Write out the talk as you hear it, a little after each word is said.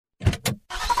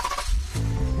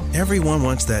Everyone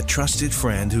wants that trusted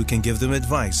friend who can give them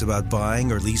advice about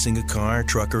buying or leasing a car,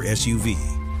 truck, or SUV.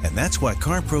 And that's what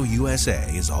CarPro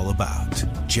USA is all about.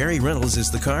 Jerry Reynolds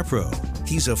is the CarPro.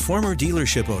 He's a former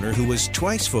dealership owner who was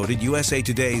twice voted USA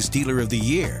Today's Dealer of the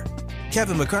Year.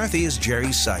 Kevin McCarthy is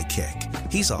Jerry's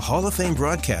sidekick. He's a Hall of Fame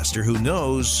broadcaster who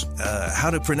knows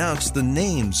how to pronounce the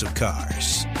names of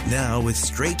cars. Now, with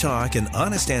straight talk and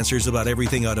honest answers about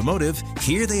everything automotive,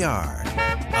 here they are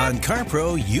on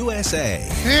CarPro USA.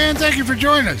 And thank you for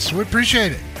joining us. We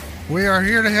appreciate it. We are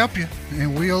here to help you,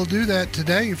 and we'll do that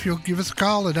today if you'll give us a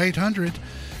call at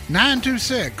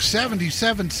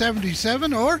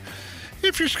 800-926-7777, or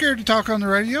if you're scared to talk on the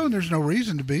radio, and there's no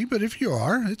reason to be, but if you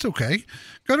are, it's okay.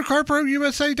 Go to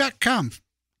CarProUSA.com.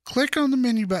 Click on the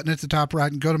menu button at the top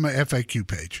right and go to my FAQ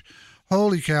page.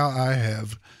 Holy cow, I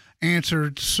have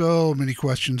answered so many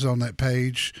questions on that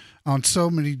page on so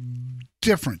many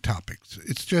different topics.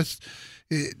 It's just,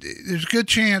 there's a good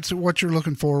chance that what you're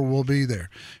looking for will be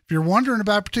there. If you're wondering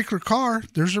about a particular car,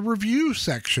 there's a review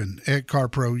section at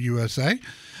CarPro USA,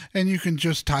 and you can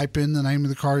just type in the name of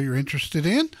the car you're interested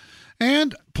in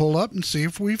and pull up and see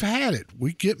if we've had it.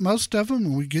 We get most of them,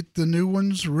 and we get the new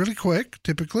ones really quick,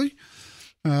 typically.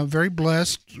 Very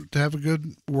blessed to have a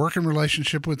good working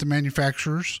relationship with the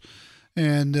manufacturers,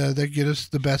 and they get us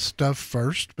the best stuff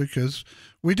first because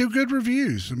we do good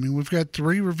reviews. I mean, we've got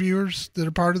 3 reviewers that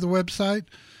are part of the website.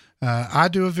 I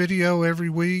do a video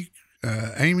every week.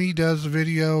 Amy does a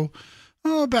video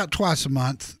about twice a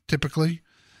month, typically.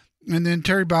 And then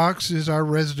Terry Box is our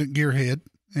resident gearhead,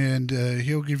 and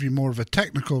he'll give you more of a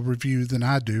technical review than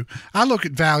I do. I look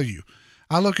at value.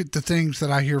 I look at the things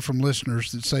that I hear from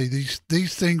listeners that say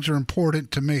these things are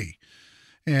important to me.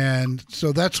 And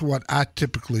so that's what I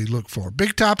typically look for.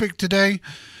 Big topic today.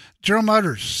 General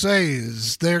Motors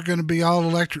says they're going to be all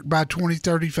electric by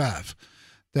 2035.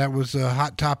 That was a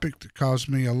hot topic that caused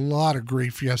me a lot of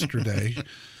grief yesterday,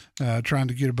 trying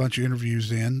to get a bunch of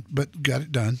interviews in, but got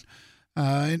it done.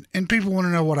 And people want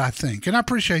to know what I think, and I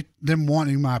appreciate them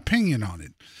wanting my opinion on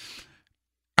it.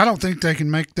 I don't think they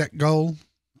can make that goal.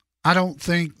 I don't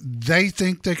think they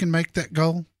think they can make that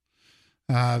goal.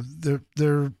 The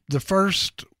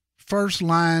first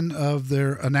line of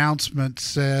their announcement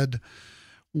said,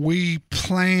 "We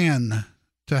plan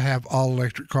to have all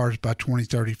electric cars by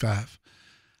 2035."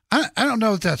 I don't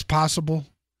know if that's possible,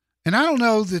 and I don't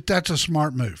know that that's a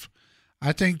smart move.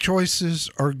 I think choices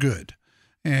are good,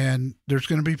 and there's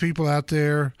going to be people out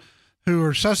there who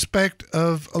are suspect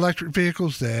of electric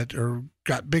vehicles that are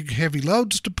got big, heavy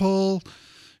loads to pull.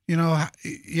 You know,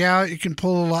 yeah, it can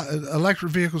pull a lot.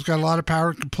 Electric vehicles got a lot of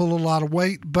power, it can pull a lot of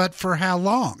weight, but for how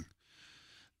long?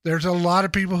 There's a lot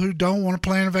of people who don't want to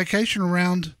plan a vacation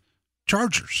around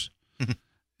chargers.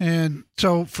 And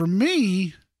so for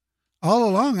me, all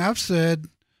along, I've said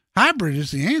hybrid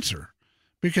is the answer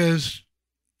because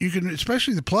you can,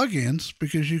 especially the plug-ins,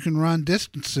 because you can run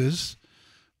distances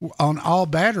on all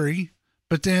battery.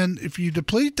 But then if you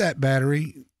deplete that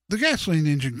battery, the gasoline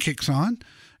engine kicks on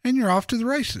and you're off to the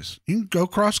races. You can go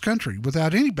cross country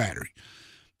without any battery.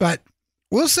 But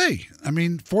we'll see. I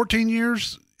mean, 14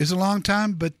 years is a long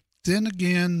time, but then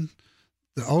again,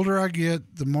 the older I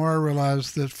get, the more I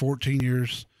realize that 14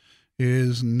 years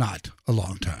is not a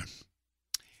long time.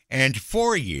 And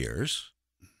 4 years,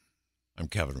 I'm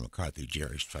Kevin McCarthy,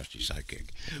 Jerry's trusty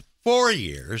sidekick. 4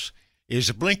 years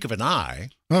is a blink of an eye,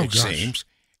 it seems.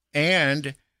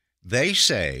 And they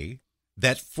say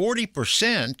that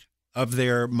 40% of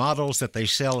their models that they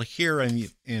sell here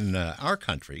in our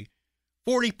country,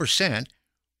 40%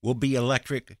 will be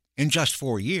electric in just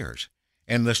 4 years.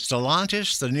 And the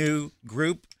Stellantis, the new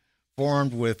group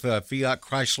formed with Fiat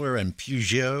Chrysler and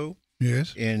Peugeot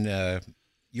in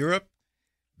Europe,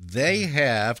 they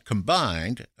have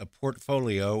combined a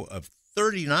portfolio of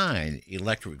 39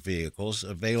 electric vehicles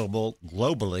available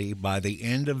globally by the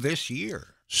end of this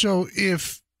year. So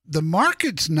if the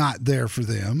market's not there for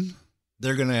them,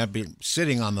 they're going to be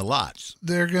sitting on the lots.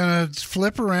 They're going to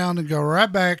flip around and go right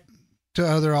back to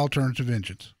other alternative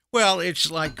engines. Well,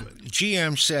 it's like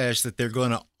GM says that they're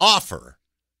going to offer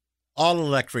all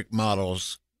electric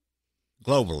models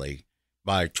globally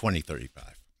by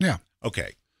 2035. Yeah.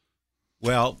 Okay.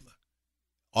 Well,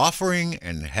 offering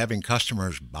and having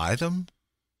customers buy them,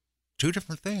 2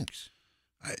 different things.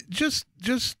 Just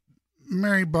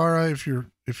Mary Barra, if you're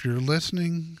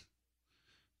listening,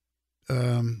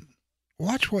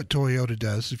 watch what Toyota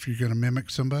does if you're going to mimic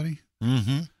somebody.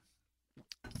 Mm-hmm.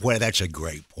 Well, that's a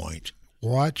great point.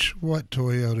 Watch what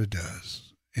Toyota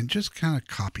does and just kind of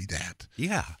copy that.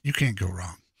 Yeah. You can't go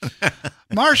wrong.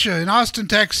 Marcia in Austin,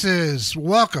 Texas,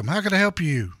 welcome. How can I help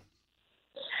you?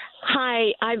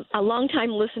 Hi, I'm a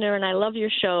longtime listener, and I love your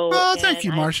show. Oh, thank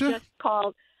you, Marcia.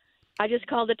 I just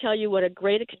called to tell you what a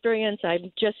great experience.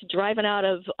 I'm just driving out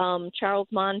of Charles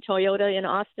Mon Toyota in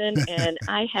Austin, and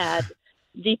I had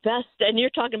the best. And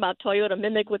you're talking about Toyota,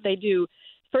 mimic what they do.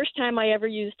 First time I ever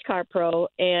used CarPro,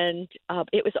 and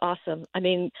it was awesome. I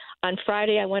mean, on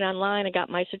Friday I went online, I got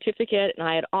my certificate,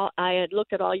 and I had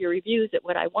looked at all your reviews at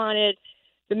what I wanted.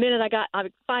 The minute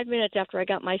 5 minutes after I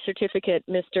got my certificate,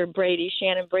 Mr. Brady,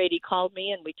 Shannon Brady, called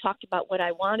me, and we talked about what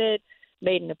I wanted.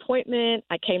 Made an appointment.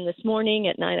 I came this morning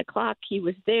at 9 o'clock. He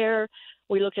was there.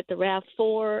 We looked at the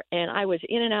RAV4, and I was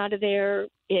in and out of there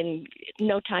in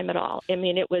no time at all. I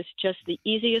mean, it was just the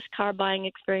easiest car buying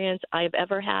experience I have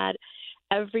ever had.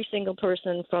 Every single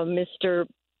person from Mr.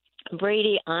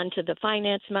 Brady on to the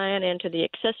finance man and to the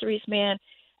accessories man,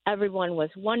 everyone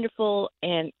was wonderful,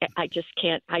 and I just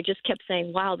kept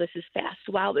saying, wow, this is fast.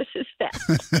 Wow, this is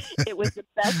fast. It was the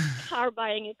best car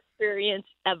buying experience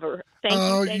ever.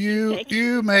 Thank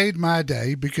you made my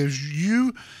day, because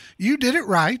you did it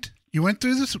right. You went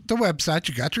through the website,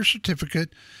 you got your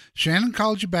certificate. Shannon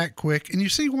called you back quick, and you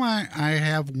see why I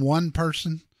have one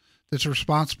person that's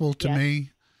responsible to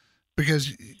me,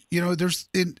 because there's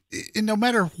in no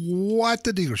matter what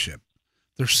the dealership,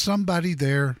 there's somebody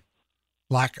there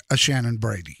like a Shannon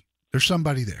Brady. There's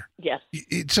somebody there. Yes.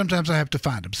 Sometimes I have to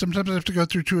find them. Sometimes I have to go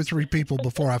through 2 or 3 people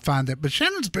before I find that. But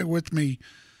Shannon's been with me,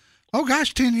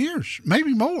 10 years,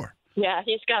 maybe more. Yeah,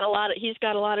 he's got a lot of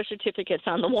certificates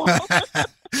on the wall.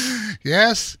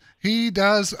 Yes, he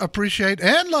does appreciate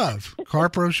and love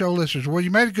CarPro Show listeners. Well,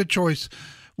 you made a good choice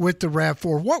with the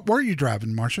RAV4. What were you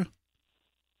driving, Marcia?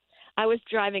 I was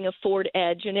driving a Ford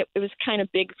Edge, and it was kind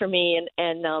of big for me,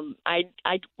 and I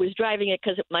was driving it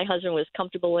because my husband was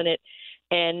comfortable in it,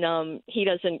 and he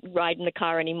doesn't ride in the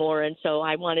car anymore, and so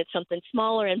I wanted something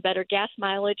smaller and better gas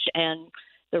mileage. And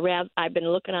the RAV, I've been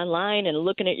looking online and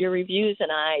looking at your reviews,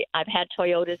 and I've had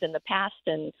Toyotas in the past,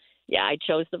 and I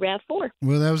chose the RAV4.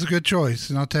 Well, that was a good choice,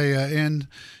 and I'll tell you, and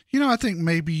I think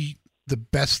maybe the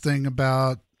best thing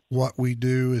about what we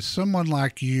do is someone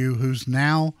like you who's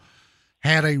now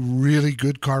had a really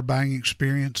good car buying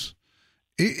experience,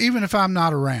 even if I'm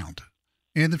not around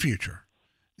in the future,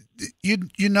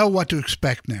 you know what to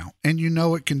expect now, and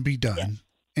it can be done. Yes.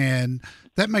 And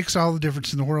that makes all the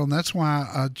difference in the world. And that's why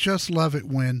I just love it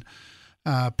when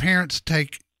parents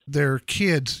take their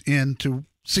kids in to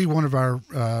see one of our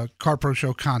CarPro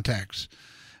Show contacts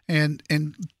and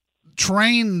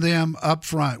train them up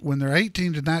front when they're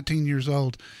 18 to 19 years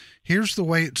old. Here's the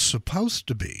way it's supposed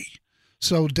to be.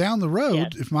 So down the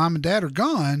road, if mom and dad are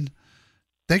gone,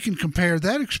 they can compare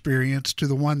that experience to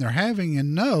the one they're having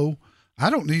and know,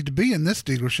 I don't need to be in this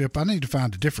dealership. I need to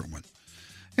find a different one.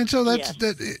 And so that's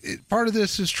part of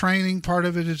this is training. Part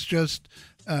of it is just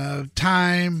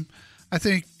time. I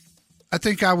think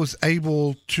I was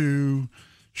able to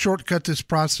shortcut this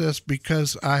process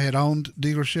because I had owned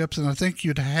dealerships, and I think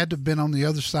you'd had to have been on the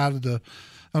other side of the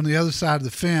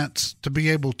fence to be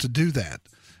able to do that.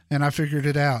 And I figured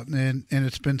it out, and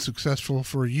it's been successful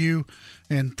for you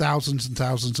and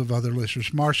thousands of other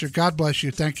listeners. Marcia, God bless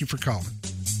you. Thank you for calling.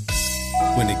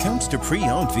 When it comes to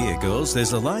pre-owned vehicles,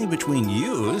 there's a line between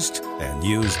used and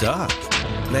used up.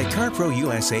 Let CarPro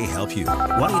USA help you.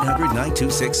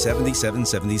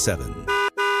 1-800-926-7777.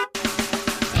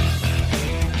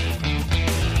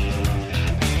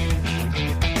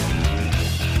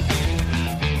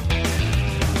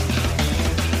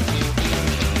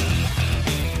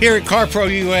 Here at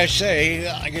CarPro USA,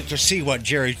 I get to see what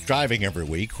Jerry's driving every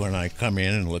week when I come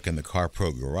in and look in the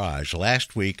CarPro garage.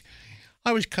 Last week,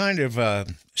 I was kind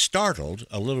of startled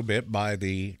a little bit by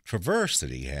the Traverse that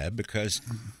he had, because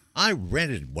I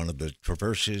rented one of the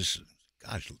Traverses,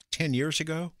 10 years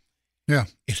ago. Yeah.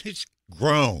 It's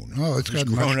grown. Oh, it's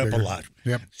grown up bigger. A lot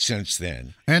since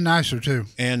then. And nicer, too.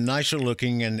 And nicer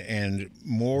looking and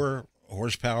more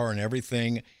horsepower and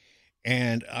everything.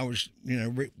 And I was,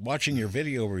 watching your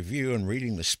video review and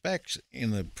reading the specs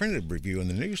in the printed review in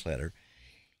the newsletter.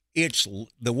 It's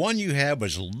the one you have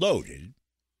was loaded.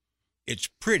 It's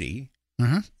pretty.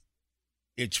 Mm-hmm.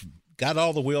 It's got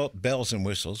all the bells and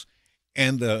whistles,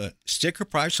 and the sticker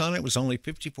price on it was only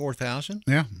 $54,000.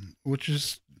 Yeah, which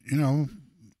is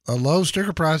a low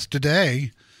sticker price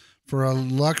today for a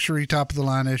luxury top of the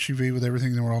line SUV with everything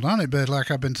in the world on it. But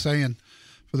like I've been saying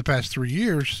for the past 3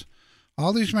 years,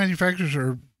 all these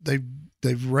manufacturers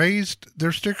they've raised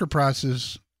their sticker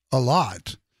prices a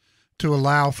lot to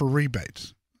allow for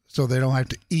rebates, so they don't have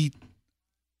to eat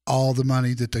all the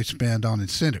money that they spend on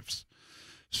incentives.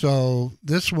 So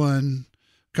this one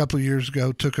a couple of years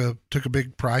ago took a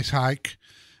big price hike,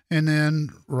 and then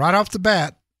right off the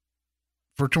bat,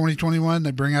 for 2021, they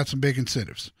bring out some big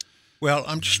incentives. Well,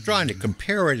 I'm just trying to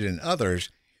compare it in others.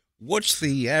 What's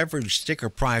the average sticker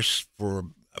price for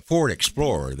a Ford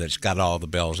Explorer that's got all the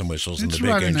bells and whistles and the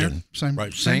big engine? Same,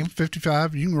 right? Same,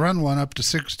 55. You can run one up to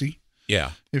 60.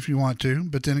 Yeah. If you want to.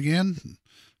 But then again,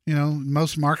 in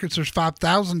most markets, there's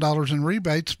 $5,000 in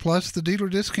rebates plus the dealer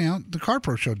discount, the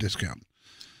CarPro Show discount.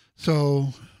 So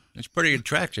it's pretty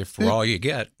attractive for all you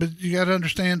get. But you got to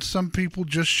understand, some people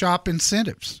just shop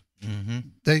incentives. Mm-hmm.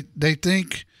 They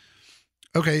think,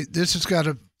 okay,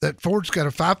 that Ford's got a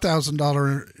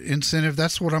 $5,000 incentive.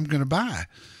 That's what I'm going to buy.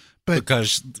 But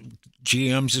because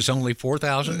GM's is only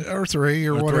 $4,000 or $3,000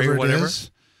 or whatever it is.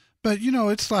 But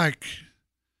it's like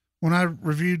when I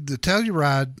reviewed the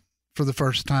Telluride for the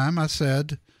first time, I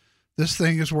said this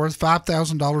thing is worth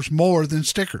 $5,000 more than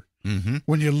sticker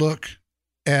when you look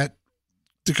at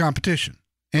the competition.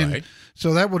 And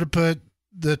so that would have put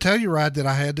the Telluride that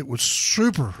I had that was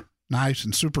super nice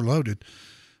and super loaded.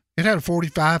 It had a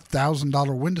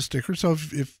 $45,000 window sticker. So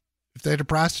if they'd have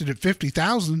priced it at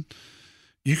 $50,000,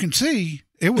 you can see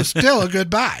it was still a good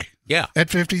buy. Yeah, at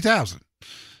 $50,000.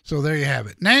 So there you have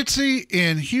it. Nancy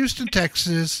in Houston,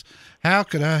 Texas. How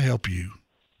could I help you?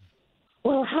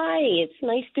 Well, hi. It's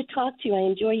nice to talk to you. I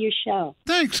enjoy your show.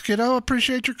 Thanks, kiddo. I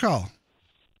appreciate your call.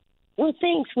 Well,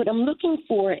 thanks. What I'm looking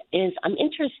for is I'm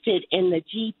interested in the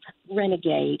Jeep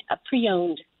Renegade, a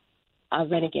pre-owned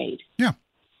Renegade. Yeah.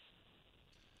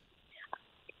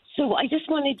 So I just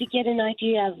wanted to get an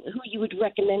idea of who you would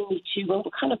recommend me to, and what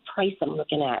kind of price I'm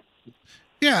looking at.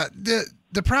 Yeah,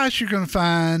 the price you're going to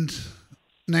find,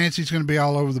 Nancy's going to be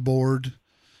all over the board,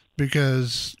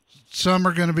 because some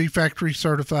are going to be factory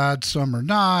certified, some are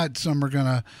not, some are going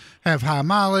to have high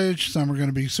mileage, some are going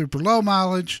to be super low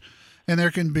mileage, and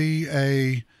there can be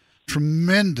a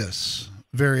tremendous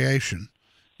variation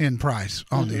in price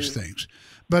on these things.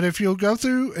 But if you'll go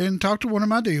through and talk to one of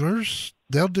my dealers,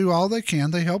 they'll do all they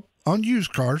can. They help on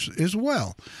used cars as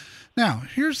well. Now,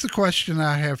 here's the question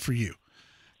I have for you.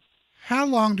 How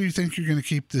long do you think you're going to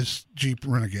keep this Jeep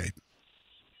Renegade?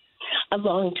 A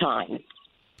long time.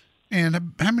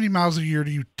 And how many miles a year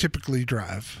do you typically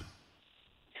drive?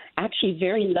 Actually,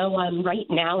 very low. I'm right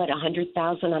now at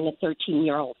 100,000 on a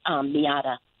 13-year-old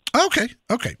Miata.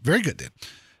 Okay. Very good then.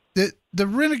 The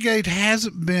Renegade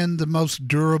hasn't been the most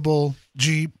durable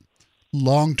Jeep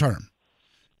long term.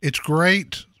 It's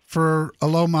great for a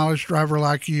low mileage driver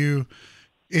like you.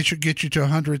 It should get you to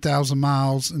 100,000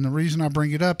 miles. And the reason I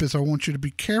bring it up is I want you to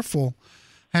be careful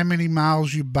how many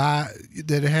miles you buy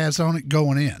that it has on it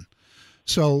going in.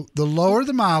 So the lower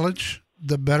the mileage,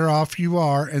 the better off you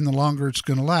are and the longer it's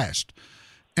going to last.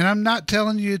 And I'm not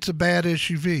telling you it's a bad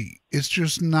SUV. It's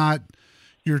just not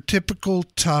your typical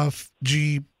tough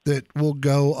Jeep that will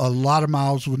go a lot of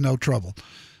miles with no trouble.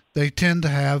 They tend to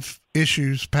have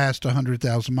issues past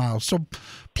 100,000 miles. So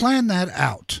plan that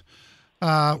out.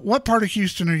 What part of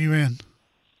Houston are you in?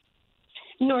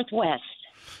 Northwest.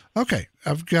 Okay.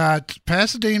 I've got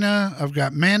Pasadena, I've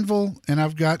got Manville, and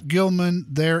I've got Gilman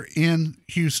there in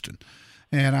Houston.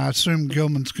 And I assume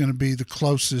Gilman's going to be the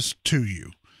closest to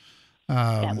you.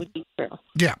 That would be true.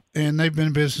 Yeah, and they've been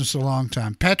in business a long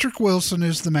time. Patrick Wilson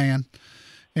is the man.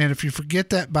 And if you forget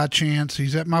that by chance,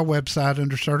 he's at my website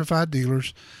under Certified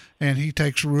Dealers, and he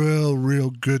takes real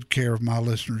good care of my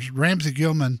listeners. Ramsey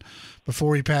Gilman,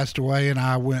 before he passed away, and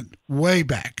I went way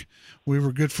back. We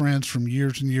were good friends from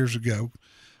years and years ago,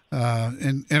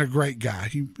 and a great guy.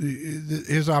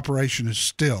 His operation is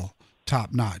still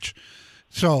top notch.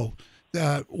 So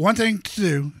one thing to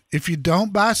do, if you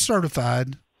don't buy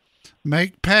certified,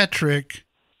 make Patrick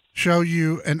show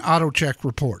you an auto check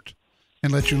report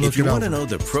and let you look it over. If you want to know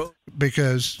the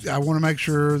because I want to make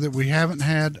sure that we haven't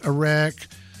had a wreck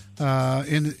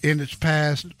in its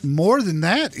past. More than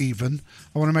that, even,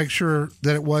 I want to make sure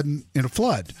that it wasn't in a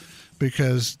flood,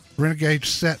 because Renegade's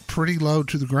set pretty low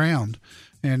to the ground,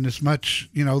 and as much,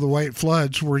 the way it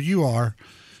floods where you are,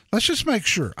 let's just make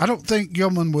sure. I don't think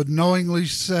Gilman would knowingly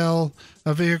sell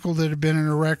a vehicle that had been in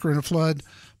a wreck or in a flood,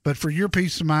 but for your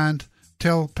peace of mind,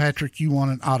 tell Patrick you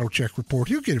want an auto check report.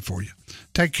 He'll get it for you.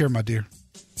 Take care, my dear.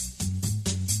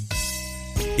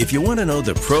 If you want to know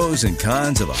the pros and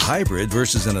cons of a hybrid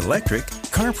versus an electric,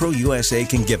 CarPro USA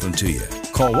can give them to you.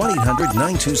 Call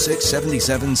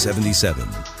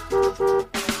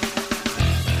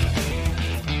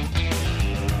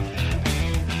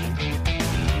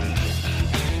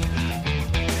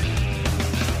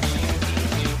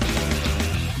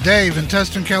Dave in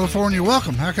Tustin, California.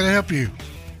 Welcome. How can I help you?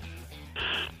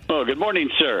 Oh, good morning,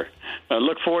 sir. I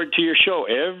look forward to your show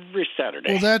every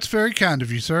Saturday. Well, that's very kind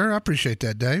of you, sir. I appreciate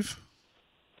that, Dave.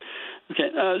 Okay,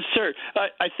 sir,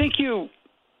 I think you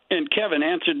and Kevin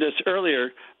answered this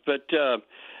earlier, but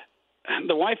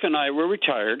the wife and I, we're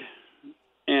retired,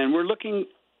 and we're looking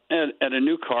at a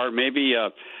new car, maybe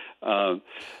a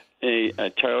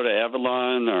Toyota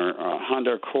Avalon or a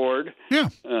Honda Accord,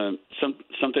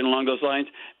 something along those lines.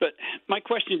 But my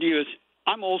question to you is,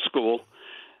 I'm old school.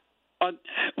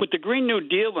 With the Green New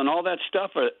Deal and all that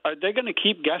stuff, are they going to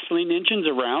keep gasoline engines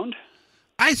around?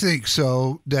 I think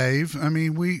so, Dave. I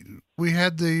mean, we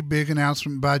had the big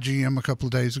announcement by GM a couple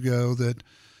of days ago that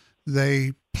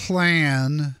they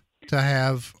plan to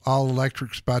have all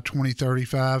electrics by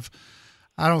 2035.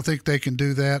 I don't think they can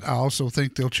do that. I also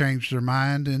think they'll change their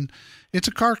mind, and it's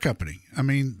a car company. I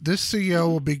mean, this CEO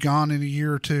will be gone in a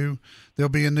year or two. There'll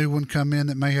be a new one come in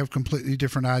that may have completely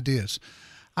different ideas.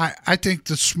 I think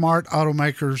the smart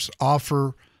automakers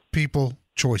offer people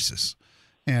choices.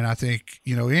 And I think,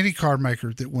 any car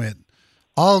maker that went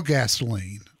all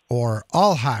gasoline or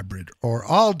all hybrid or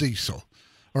all diesel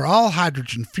or all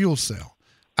hydrogen fuel cell,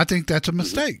 I think that's a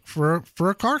mistake for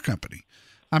a car company.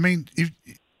 I mean, if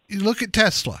you look at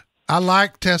Tesla, I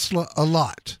like Tesla a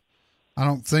lot. I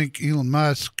don't think Elon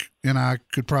Musk and I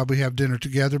could probably have dinner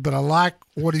together, but I like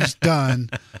what he's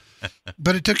done.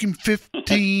 But it took him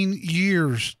 15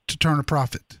 years to turn a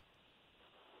profit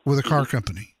with a car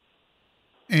company.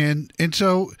 And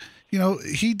so,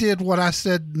 he did what I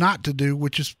said not to do,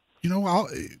 which is,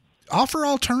 offer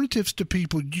alternatives to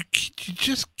people. You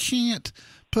just can't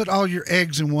put all your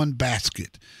eggs in one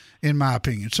basket, in my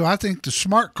opinion. So I think the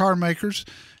smart car makers,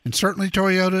 and certainly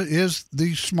Toyota is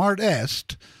the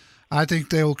smartest, I think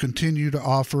they will continue to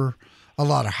offer a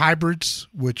lot of hybrids,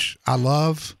 which I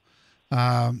love.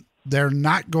 They're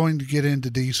not going to get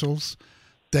into diesels.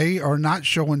 They are not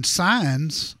showing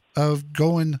signs of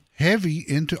going heavy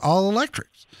into all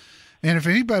electrics. And if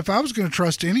I was going to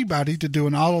trust anybody to do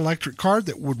an all electric car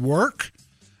that would work,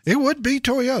 it would be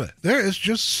Toyota. There is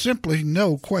just simply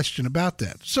no question about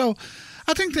that. So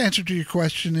I think the answer to your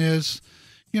question is,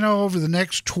 over the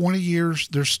next 20 years,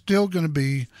 there's still going to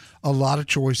be a lot of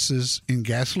choices in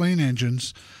gasoline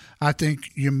engines. I think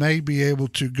you may be able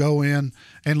to go in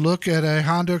and look at a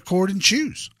Honda Accord and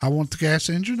choose. I want the gas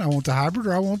engine, I want the hybrid,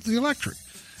 or I want the electric.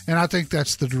 And I think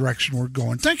that's the direction we're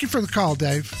going. Thank you for the call,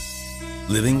 Dave.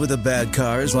 Living with a bad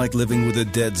car is like living with a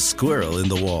dead squirrel in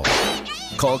the wall.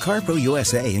 Call CarPro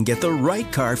USA and get the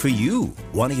right car for you.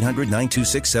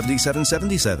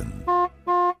 1-800-926-7777.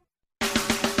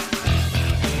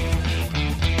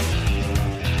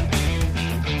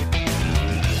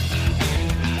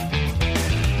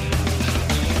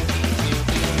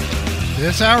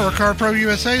 This hour of CarPro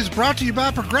USA is brought to you by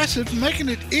Progressive, making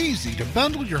it easy to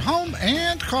bundle your home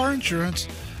and car insurance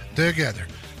together.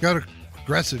 Go to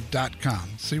Progressive.com.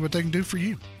 See what they can do for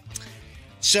you.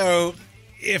 So,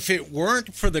 if it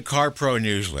weren't for the CarPro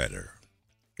newsletter,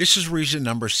 this is reason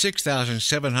number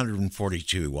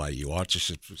 6,742 why you ought to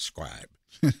subscribe.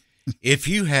 If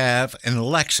you have an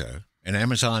Alexa, an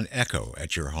Amazon Echo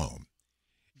at your home,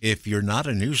 if you're not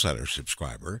a newsletter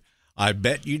subscriber, I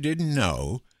bet you didn't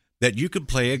know that you could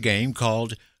play a game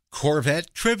called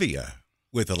Corvette Trivia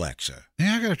with Alexa.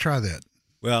 Yeah, I got to try that.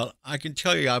 Well, I can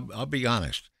tell you, I'll be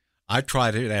honest. I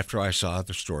tried it after I saw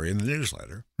the story in the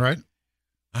newsletter. Right.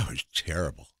 Oh, it was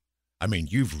terrible. I mean,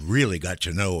 you've really got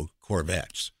to know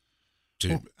Corvettes.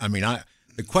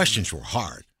 The questions were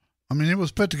hard. I mean, it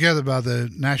was put together by the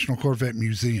National Corvette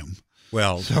Museum.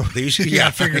 Well, so these,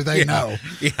 I figure they know.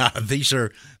 Yeah, these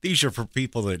are for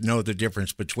people that know the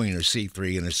difference between a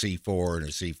C3 and a C4 and a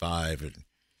C5. And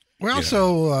we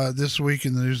also this week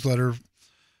in the newsletter,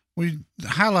 we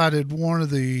highlighted one of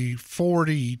the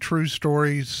 40 true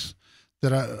stories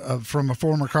that from a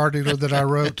former car dealer that I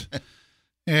wrote,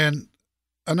 and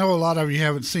I know a lot of you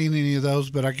haven't seen any of those,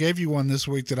 but I gave you one this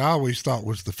week that I always thought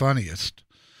was the funniest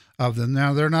of them.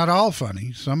 Now they're not all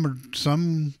funny. Some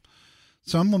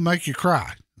will make you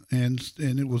cry. And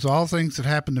it was all things that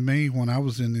happened to me when I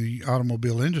was in the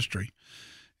automobile industry.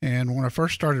 And when I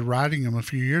first started writing them a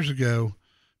few years ago,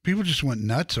 people just went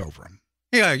nuts over them.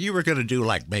 Yeah, you were going to do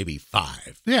like maybe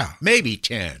 5. Yeah. Maybe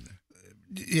 10.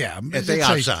 Yeah. At the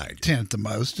outside. 10 at the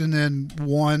most. And then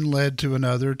one led to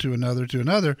another, to another, to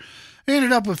another. I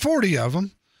ended up with 40 of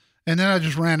them. And then I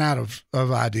just ran out of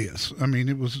ideas. I mean,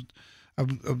 I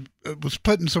was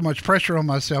putting so much pressure on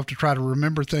myself to try to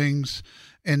remember things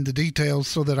and the details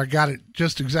so that I got it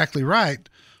just exactly right.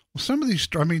 Well, some of these,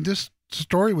 this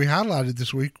story we highlighted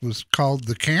this week was called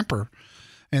The Camper,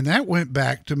 and that went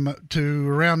back to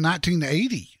around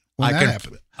 1980 when that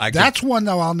happened. That's one,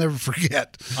 though, I'll never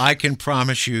forget. I can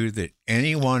promise you that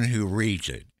anyone who reads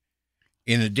it,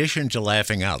 in addition to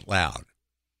laughing out loud,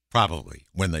 probably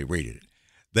when they read it,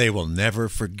 they will never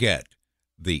forget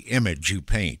the image you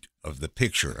paint of the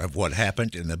picture of what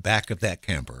happened in the back of that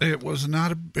camper. It was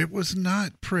not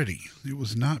pretty. It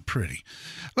was not pretty.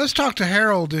 Let's talk to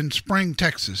Harold in Spring,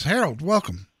 Texas. Harold,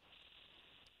 welcome.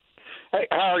 Hey,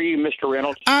 how are you, Mr.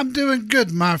 Reynolds? I'm doing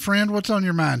good, my friend. What's on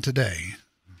your mind today?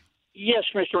 Yes,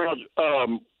 Mr. Reynolds.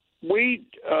 We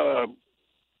are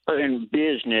in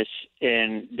business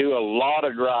and do a lot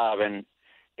of driving,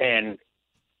 and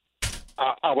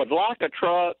I would like a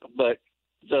truck, but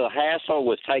the hassle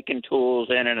with taking tools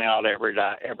in and out every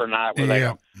night.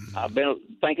 I've been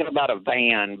thinking about a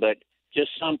van, but just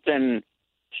something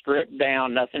stripped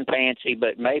down, nothing fancy,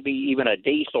 but maybe even a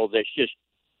diesel that's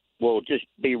will just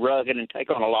be rugged and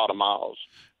take on a lot of miles.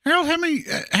 Harold,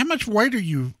 how much weight are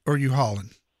you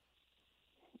hauling?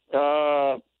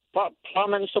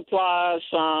 Plumbing supplies,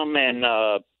 some, and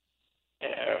I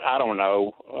don't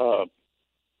know,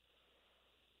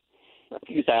 a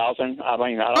few thousand. I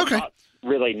mean, okay. Not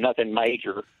really nothing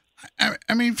major.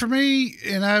 I mean, for me,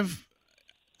 and I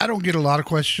don't get a lot of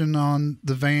question on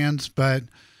the vans, but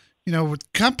you know,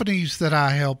 with companies that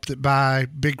I help that buy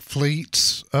big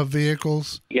fleets of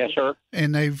vehicles. Yes, sir.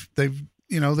 And they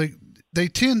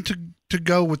tend to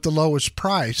go with the lowest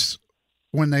price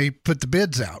when they put the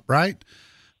bids out, right?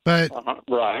 But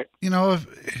right. You know,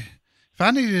 if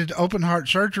I needed open heart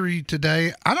surgery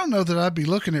today, I don't know that I'd be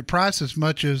looking at price as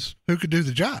much as who could do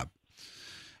the job.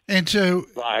 And so,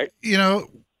 right. You know,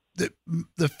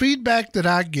 the feedback that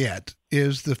I get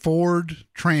is the Ford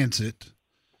Transit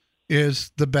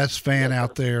is the best van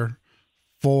out there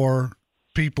for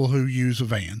people who use a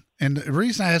van. And the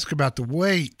reason I ask about the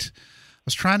weight, I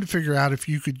was trying to figure out if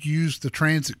you could use the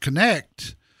Transit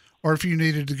Connect or if you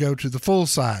needed to go to the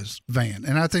full-size van.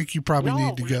 And I think you probably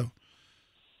need to go.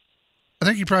 I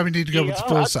think you probably need to go with the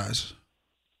full-size.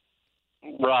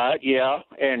 Right, yeah.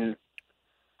 And,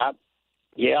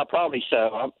 probably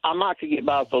so. I might could get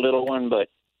by with the little one, but.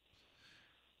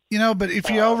 You know, but if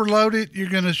you overload it, you're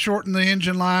going to shorten the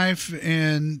engine life.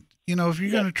 And, you know, if you're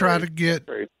going to try to get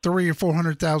 300,000 or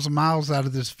 400,000 miles out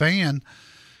of this van,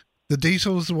 the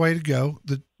diesel is the way to go.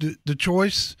 The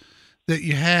choice that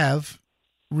you have,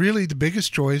 really the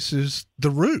biggest choice is the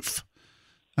roof.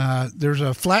 There's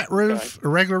a flat roof, a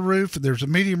regular roof, there's a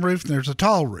medium roof, and there's a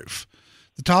tall roof.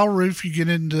 The tall roof, you get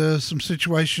into some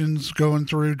situations going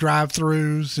through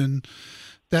drive-throughs and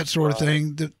that sort of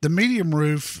thing. The medium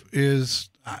roof is,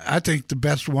 I think, the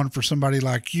best one for somebody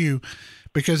like you,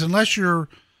 because unless you're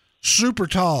super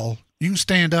tall, you can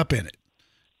stand up in it.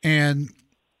 And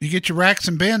you get your racks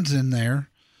and bins in there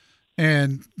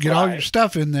and get all your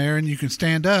stuff in there, and you can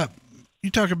stand up.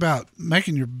 You talk about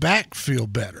making your back feel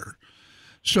better.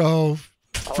 So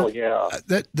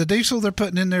the diesel they're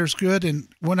putting in there is good. And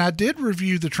when I did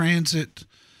review the Transit,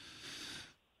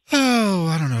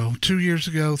 I don't know, 2 years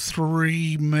ago,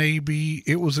 3 maybe,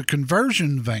 it was a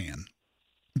conversion van.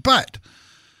 But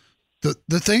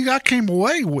the thing I came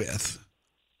away with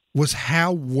was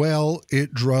how well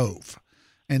it drove.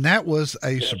 And that was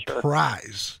a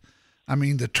surprise. Sure. I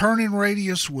mean, the turning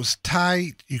radius was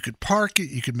tight. You could park it.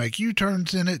 You could make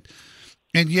U-turns in it.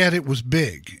 And yet it was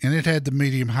big, and it had the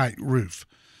medium height roof.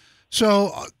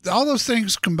 So all those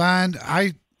things combined,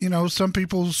 some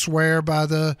people swear by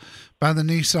the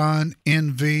Nissan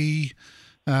NV.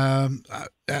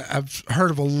 I've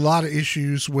heard of a lot of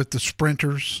issues with the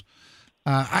Sprinters.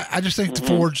 I just think the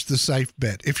Ford's the safe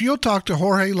bet. If you'll talk to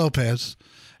Jorge Lopez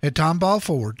at Tomball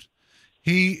Ford,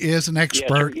 he is an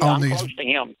expert on these. Close to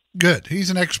him. Good. He's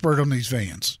an expert on these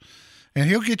vans, and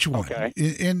he'll get you one. Okay.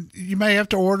 And you may have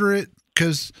to order it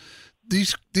because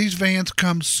these vans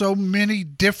come so many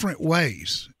different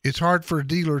ways. It's hard for a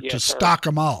dealer to stock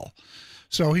them all.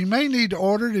 So he may need to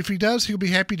order it. If he does, he'll be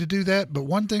happy to do that. But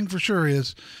one thing for sure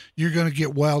is you're going to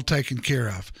get well taken care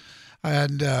of.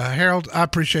 And Harold, I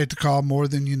appreciate the call more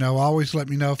than you know. Always let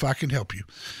me know if I can help you.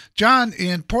 John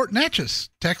in Port Neches,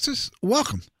 Texas,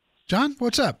 welcome. John,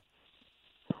 what's up?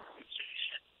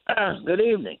 Good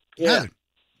evening. Yeah. Hi.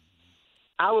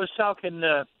 I was talking,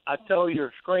 I told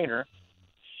your screener,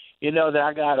 that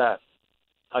I got a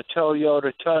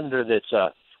Toyota Tundra that's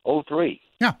 03.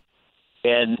 Yeah.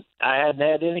 And I hadn't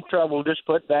had any trouble, just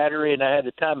put battery, and I had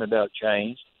the timing belt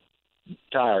changed,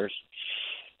 tires.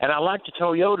 And I like the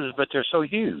Toyotas, but they're so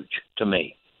huge to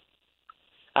me.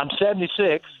 I'm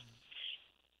 76,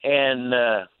 and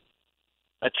a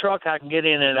truck I can get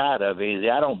in and out of easy.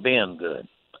 I don't bend good.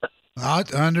 I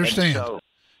understand.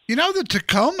 The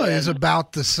Tacoma is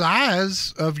about the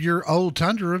size of your old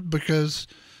Tundra because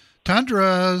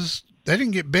Tundras, they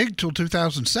didn't get big till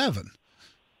 2007.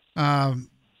 I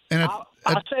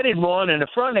sat in one, and the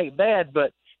front ain't bad,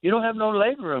 but you don't have no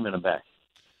leg room in the back.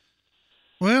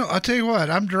 Well, I'll tell you what,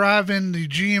 I'm driving the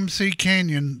GMC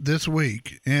Canyon this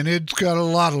week, and it's got a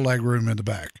lot of leg room in the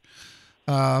back.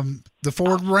 The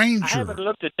Ford Ranger. I haven't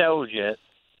looked at those yet.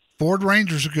 Ford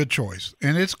Ranger's a good choice,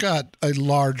 and it's got a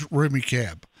large, roomy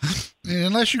cab. And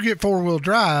unless you get four-wheel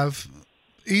drive,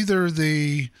 either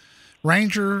the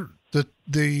Ranger,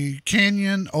 the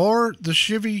Canyon, or the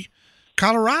Chevy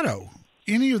Colorado,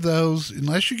 any of those,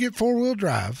 unless you get four-wheel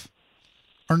drive,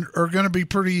 are going to be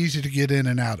pretty easy to get in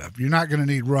and out of. You're not going to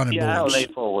need running boards. Yeah, I'll lay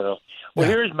four-wheel. Well,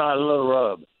 here's my little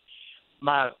rub.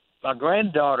 My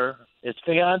granddaughter, his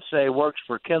fiance, works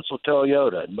for Kinsel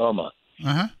Toyota in Beaumont.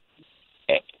 Uh-huh.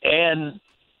 And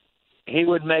he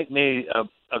would make me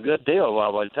a good deal, I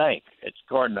would think. It's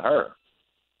according to her.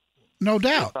 No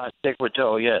doubt. If I stick with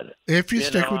Toyota. If you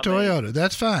stick with Toyota,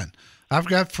 that's fine. I've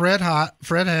got Fred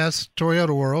has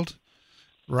Toyota World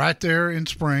right there in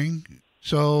Spring.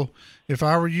 So if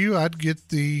I were you, I'd get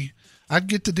the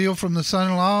deal from the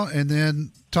son-in-law and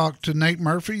then talk to Nate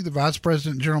Murphy, the vice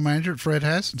president and general manager at Fred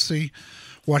Hess, and see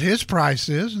what his price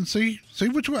is and see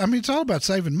which one. I mean, it's all about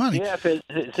saving money. Yeah,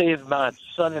 if my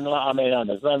son-in-law, not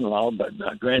my son-in-law, but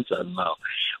my grandson-in-law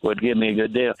would give me a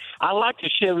good deal. I like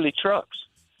the Chevrolet trucks.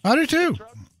 I do too.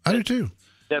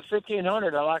 The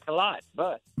 1500 I like a lot,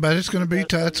 but it's going to be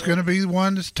it's going to be the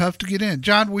one that's tough to get in.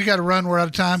 John, we got to run. We're out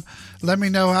of time. Let me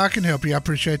know how I can help you. I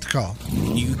appreciate the call.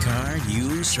 New car,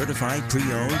 used, certified,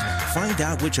 pre-owned. Find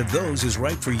out which of those is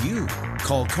right for you.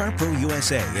 Call CarPro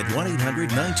USA at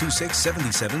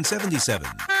 1-800-926-7777.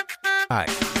 Hi.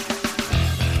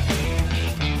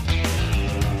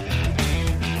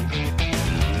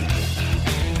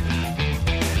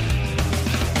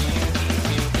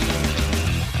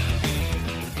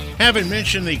 Haven't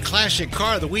mentioned the classic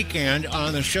car of the weekend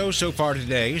on the show so far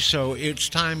today, so it's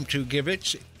time to give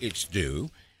it its due.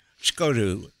 Just go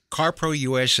to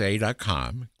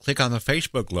carprousa.com, click on the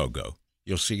Facebook logo.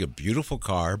 You'll see a beautiful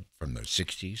car from the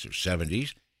 60s or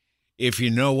 70s. If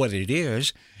you know what it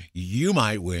is, you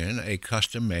might win a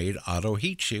custom-made auto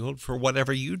heat shield for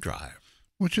whatever you drive.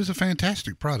 Which is a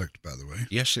fantastic product, by the way.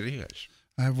 Yes, it is.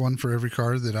 I have one for every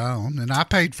car that I own, and I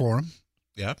paid for them.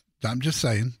 Yep. I'm just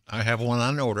saying. I have one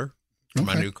on order for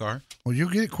my new car. Well,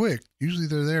 you'll get it quick. Usually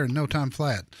they're there in no time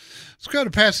flat. Let's go to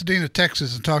Pasadena,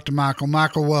 Texas, and talk to Michael.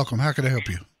 Michael, welcome. How can I help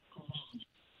you?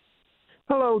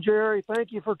 Hello, Jerry.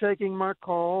 Thank you for taking my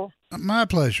call. My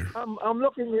pleasure. I'm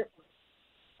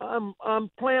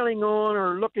planning on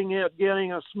or looking at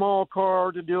getting a small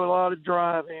car to do a lot of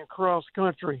driving across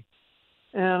country,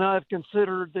 and I've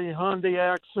considered the Hyundai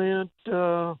Accent,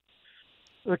 the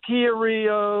Kia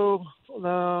Rio,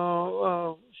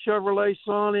 the Chevrolet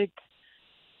Sonic.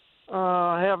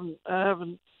 I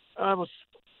was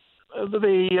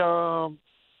the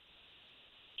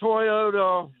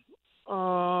Toyota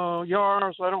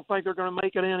Yaris. I don't think they're going to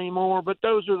make it anymore, but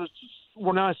those are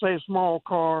when I say small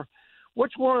car.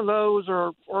 Which one of those,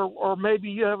 or maybe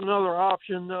you have another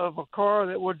option of a car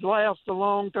that would last a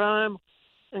long time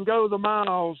and go the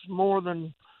miles, more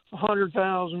than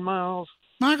 100,000 miles?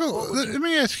 Michael, let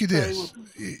me ask you this.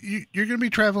 You're going to be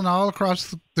traveling all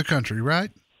across the country, right?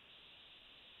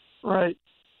 Right.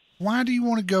 Why do you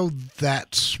want to go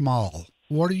that small?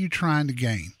 What are you trying to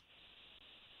gain?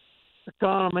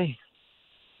 Economy,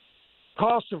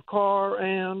 cost of car,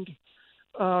 and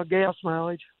gas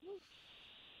mileage.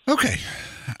 Okay.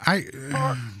 I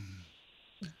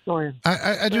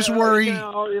just worry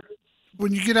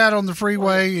when you get out on the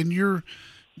freeway and you're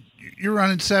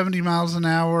running 70 miles an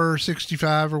hour or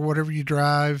 65 or whatever you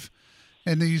drive,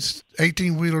 and these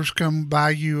 18-wheelers come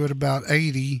by you at about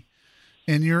 80,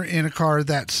 and you're in a car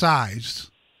that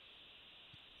size.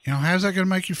 How's that going to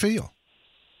make you feel?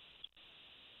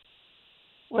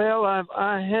 Well,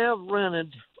 I have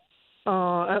rented.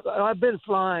 I've been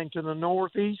flying to the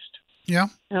Northeast. Yeah.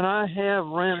 And I have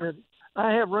rented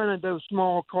those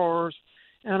small cars,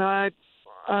 and I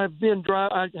have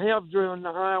driven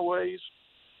the highways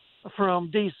from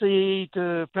D.C.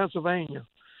 to Pennsylvania,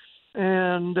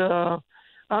 and I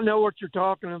know what you're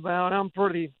talking about. I'm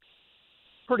pretty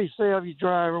savvy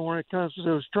driver when it comes to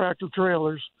those tractor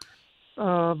trailers,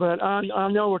 but I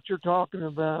know what you're talking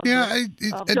about. Yeah,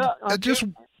 I just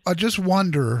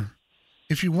wonder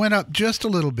if you went up just a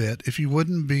little bit, if you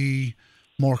wouldn't be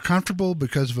more comfortable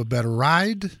because of a better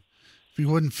ride, if you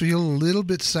wouldn't feel a little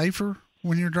bit safer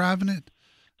when you're driving it.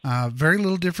 Very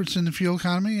little difference in the fuel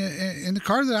economy. And the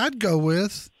car that I'd go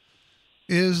with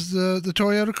is the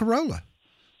Toyota Corolla.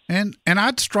 And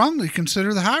I'd strongly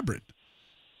consider the hybrid.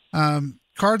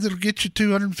 Car that'll get you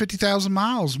 250,000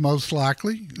 miles, most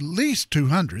likely, at least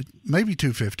 200, maybe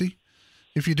 250,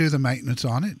 if you do the maintenance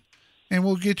on it. And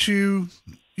will get you,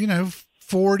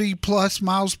 40 plus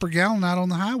miles per gallon out on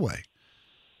the highway.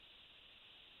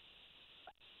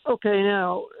 Okay,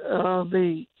 now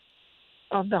the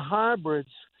hybrids,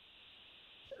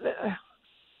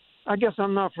 I guess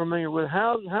I'm not familiar with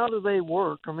how do they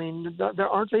work? I mean,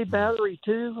 aren't they battery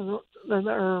too?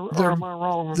 Or am I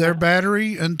wrong? They're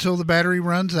battery until the battery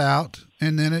runs out,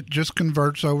 and then it just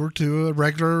converts over to a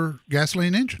regular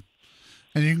gasoline engine,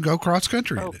 and you can go cross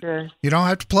country. Okay. You don't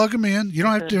have to plug them in. You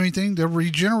don't have to do anything. They'll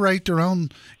regenerate their own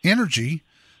energy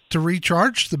to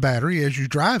recharge the battery as you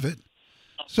drive it.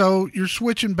 So you're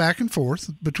switching back and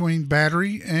forth between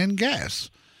battery and gas.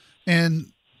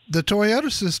 And the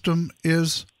Toyota system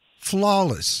is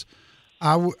flawless.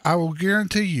 I will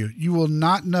guarantee you will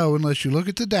not know unless you look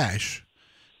at the dash.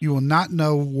 You will not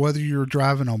know whether you're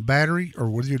driving on battery or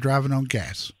whether you're driving on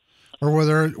gas, or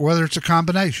whether it's a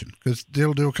combination, because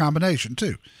it'll do a combination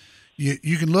too.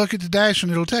 You can look at the dash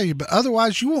and it'll tell you, but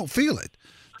otherwise you won't feel it.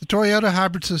 The Toyota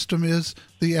hybrid system is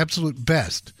the absolute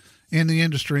best in the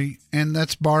industry, and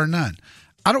that's bar none.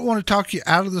 I don't want to talk you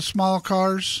out of the small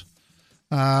cars.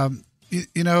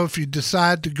 If you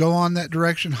decide to go on that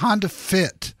direction, Honda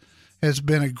Fit has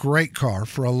been a great car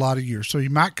for a lot of years, so you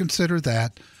might consider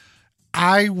that.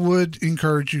 I would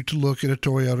encourage you to look at a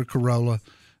Toyota Corolla,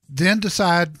 then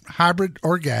decide hybrid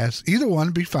or gas. Either one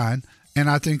would be fine, and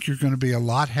I think you're going to be a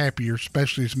lot happier,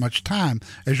 especially as much time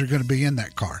as you're going to be in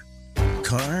that car.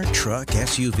 Car, truck,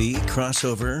 SUV,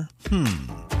 crossover?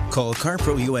 Call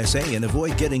CarPro USA and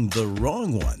avoid getting the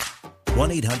wrong one.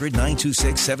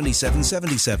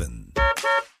 1-800-926-7777.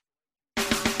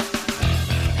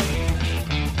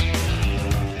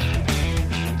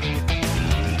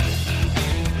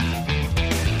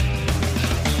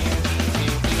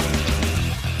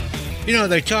 You know,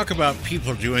 they talk about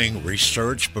people doing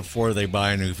research before they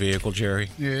buy a new vehicle, Jerry.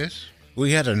 Yes.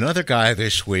 We had another guy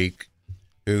this week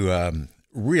who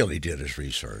really did his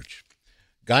research.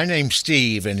 Guy named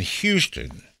Steve in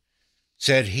Houston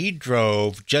said he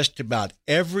drove just about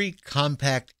every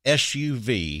compact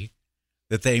SUV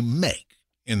that they make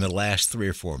in the last 3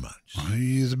 or 4 months.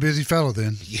 He's a busy fellow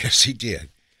then. Yes, he did.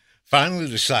 Finally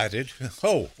decided,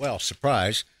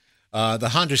 surprise, the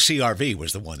Honda CR-V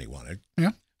was the one he wanted.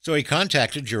 Yeah. So he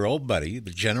contacted your old buddy, the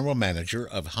general manager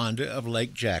of Honda of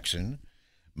Lake Jackson,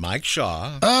 Mike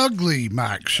Shaw. Ugly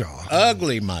Mike Shaw.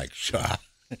 Ugly Mike Shaw.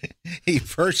 He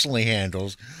personally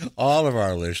handles all of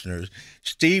our listeners.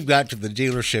 Steve got to the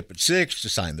dealership at 6 to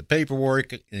sign the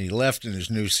paperwork, and he left in his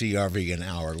new CR-V an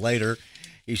hour later.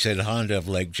 He said Honda of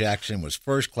Lake Jackson was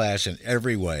first class in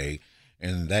every way,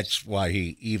 and that's why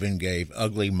he even gave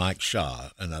Ugly Mike Shaw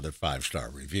another 5-star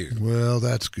review. Well,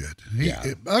 that's good.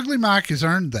 Ugly Mike has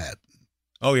earned that.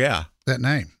 Oh, yeah. That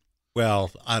name.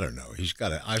 Well, I don't know.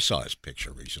 I saw his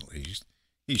picture recently.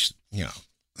 He's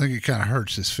I think it kind of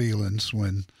hurts his feelings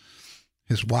when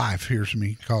his wife hears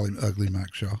me call him Ugly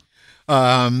Mike Shaw.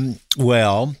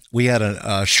 Well, we had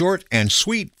a short and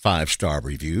sweet 5-star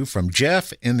review from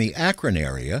Jeff in the Akron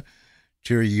area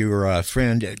to your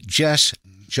friend Jess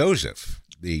Joseph,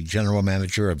 the general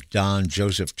manager of Don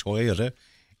Joseph Toyota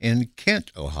in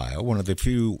Kent, Ohio, one of the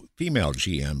few female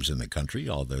GMs in the country,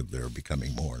 although they're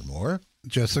becoming more and more.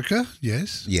 Jessica,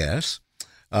 yes. Yes.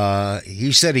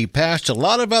 He said he passed a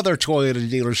lot of other Toyota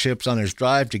dealerships on his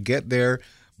drive to get there,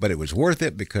 but it was worth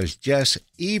it because Jess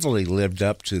evilly lived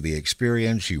up to the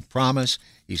experience you promised.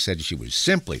 He said she was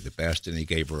simply the best, and he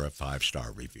gave her a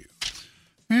 5-star review.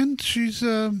 And she's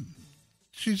a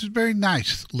very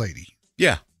nice lady.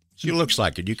 Yeah, she looks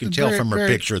like it. You can tell from her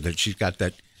picture that she's got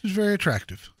that. She's very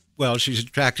attractive. Well, she's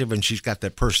attractive, and she's got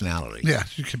that personality. Yeah,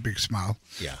 she's got a big smile.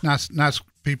 Yeah. Nice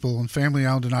people, and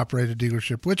family-owned and operated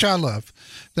dealership, which I love.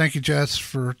 Thank you, Jess,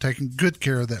 for taking good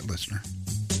care of that listener.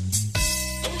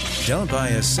 Don't buy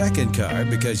a second car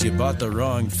because you bought the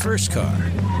wrong first car.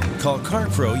 Call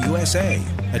CarPro USA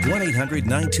at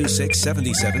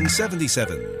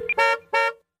 1-800-926-7777.